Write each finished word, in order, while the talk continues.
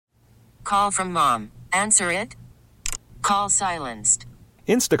call from mom. Answer it. Call silenced.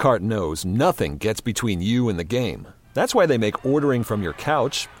 Instacart knows nothing gets between you and the game. That's why they make ordering from your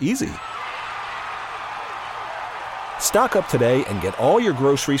couch easy. Stock up today and get all your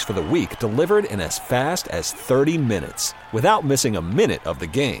groceries for the week delivered in as fast as 30 minutes without missing a minute of the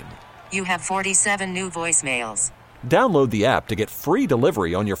game. You have 47 new voicemails. Download the app to get free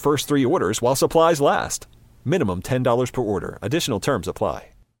delivery on your first 3 orders while supplies last. Minimum $10 per order. Additional terms apply.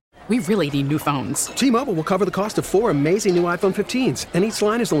 We really need new phones. T-Mobile will cover the cost of 4 amazing new iPhone 15s, and each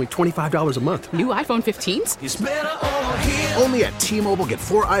line is only $25 a month. New iPhone 15s? It's better over here. Only at T-Mobile, get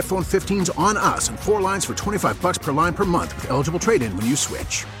 4 iPhone 15s on us and 4 lines for $25 per line per month with eligible trade-in when you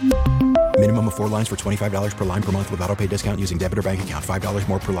switch. Minimum of 4 lines for $25 per line per month with autopay discount using debit or bank account. $5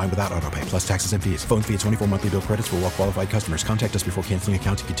 more per line without autopay, plus taxes and fees. Phone fee at 24 monthly bill credits for well-qualified customers. Contact us before canceling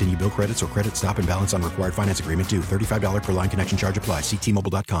account to continue bill credits or credit stop and balance on required finance agreement due. $35 per line connection charge applies. See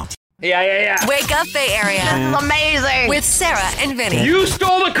T-Mobile.com. Yeah. Wake up, Bay Area. This is amazing. With Sarah and Vinny. You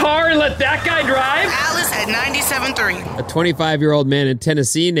stole the car and let that guy drive? Alice at 97.3. A 25-year-old man in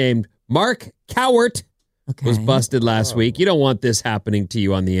Tennessee named Mark Cowart was busted last week. You don't want this happening to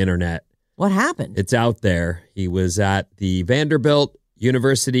you on the internet. What happened? It's out there. He was at the Vanderbilt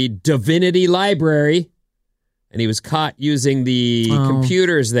University Divinity Library, and he was caught using the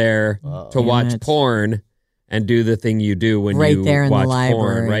computers there to watch porn and do the thing you do when you watch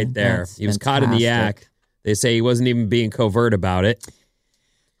porn. Right there. That's he was caught in the act. They say he wasn't even being covert about it.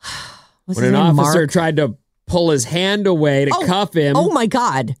 When an officer tried to pull his hand away to cuff him. Oh, my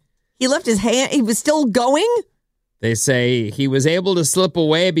God. He left his hand. He was still going? They say he was able to slip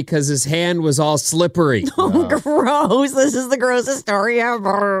away because his hand was all slippery. Oh, gross. This is the grossest story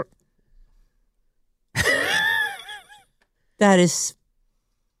ever. That is...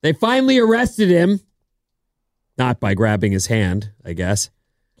 They finally arrested him. Not by grabbing his hand, I guess.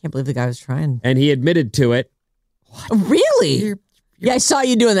 Can't believe the guy was trying. And he admitted to it. What? Really? Yeah, I saw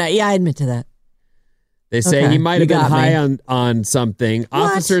you doing that. Yeah, I admit to that. They say he might have been high on something.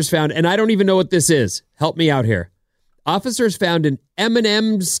 What? Officers found, and I don't even know what this is. Help me out here. Officers found an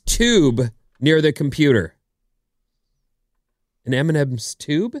M&M's tube near the computer. An M&M's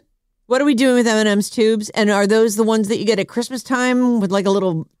tube? What are we doing with M&M's tubes? And are those the ones that you get at Christmas time with like a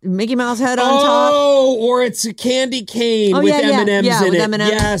little Mickey Mouse head on top? Oh, or it's a candy cane with M&M's in it. M&Ms.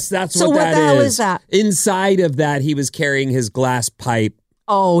 Yes, that's what that is. So what the hell is that? Inside of that, he was carrying his glass pipe.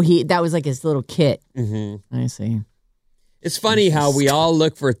 Oh, that was like his little kit. Mm-hmm. I see. It's funny how we all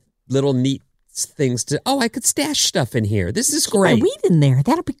look for little neat things to, I could stash stuff in here. This is great. Keep my weed in there.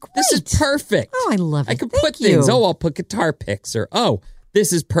 That'll be great. This is perfect. Oh, I love it. I could put things. I'll put guitar picks or,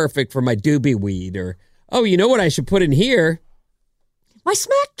 this is perfect for my doobie weed or, you know what I should put in here? My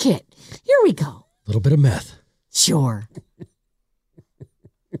smack kit. Here we go. A little bit of meth. Sure.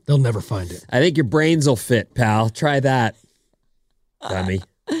 They'll never find it. I think your brains will fit, pal. Try that. Dummy.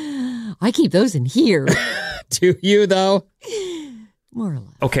 I keep those in here. Do you, though? More or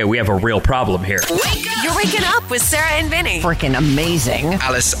less. Okay, we have a real problem here. You're waking up with Sarah and Vinny. Freaking amazing.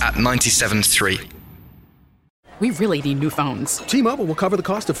 Alice at 97.3. We really need new phones. T-Mobile will cover the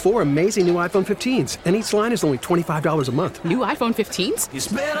cost of 4 amazing new iPhone 15s, and each line is only $25 a month. New iPhone 15s? It's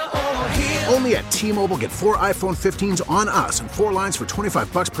better over here. Only at T-Mobile, get 4 iPhone 15s on us and 4 lines for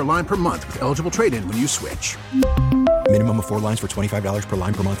 $25 per line per month with eligible trade-in when you switch. Minimum of 4 lines for $25 per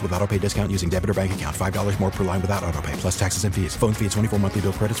line per month with autopay discount using debit or bank account. $5 more per line without autopay, plus taxes and fees. Phone fee at 24 monthly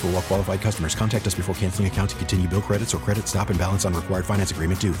bill credits for well-qualified customers. Contact us before canceling account to continue bill credits or credit stop and balance on required finance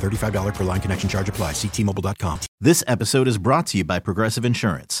agreement due. $35 per line connection charge applies. See T-Mobile.com. This episode is brought to you by Progressive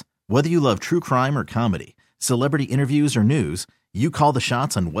Insurance. Whether you love true crime or comedy, celebrity interviews or news, you call the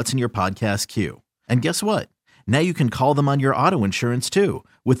shots on what's in your podcast queue. And guess what? Now you can call them on your auto insurance too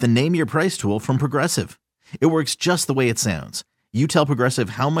with the Name Your Price tool from Progressive. It works just the way it sounds. You tell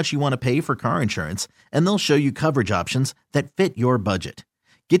Progressive how much you want to pay for car insurance, and they'll show you coverage options that fit your budget.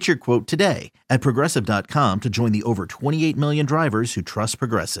 Get your quote today at Progressive.com to join the over 28 million drivers who trust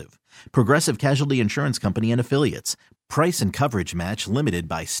Progressive. Progressive Casualty Insurance Company and Affiliates. Price and coverage match limited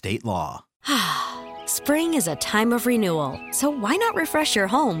by state law. Spring is a time of renewal, so why not refresh your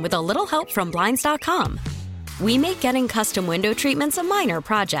home with a little help from Blinds.com? We make getting custom window treatments a minor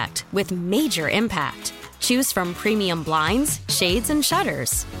project with major impact. Choose from premium blinds, shades, and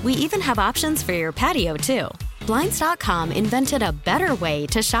shutters. We even have options for your patio, too. Blinds.com invented a better way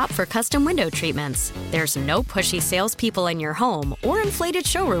to shop for custom window treatments. There's no pushy salespeople in your home or inflated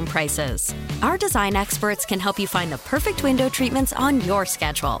showroom prices. Our design experts can help you find the perfect window treatments on your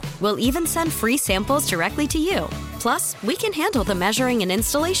schedule. We'll even send free samples directly to you. Plus, we can handle the measuring and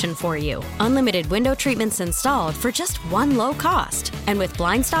installation for you. Unlimited window treatments installed for just one low cost. And with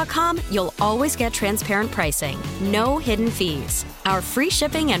Blinds.com, you'll always get transparent pricing. No hidden fees. Our free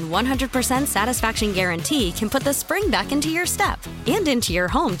shipping and 100% satisfaction guarantee can put the spring back into your step and into your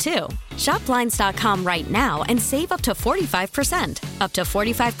home, too. Shop Blinds.com right now and save up to 45%. Up to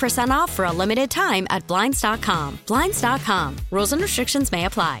 45% off for a limited time at Blinds.com. Blinds.com. Rules and restrictions may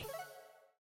apply.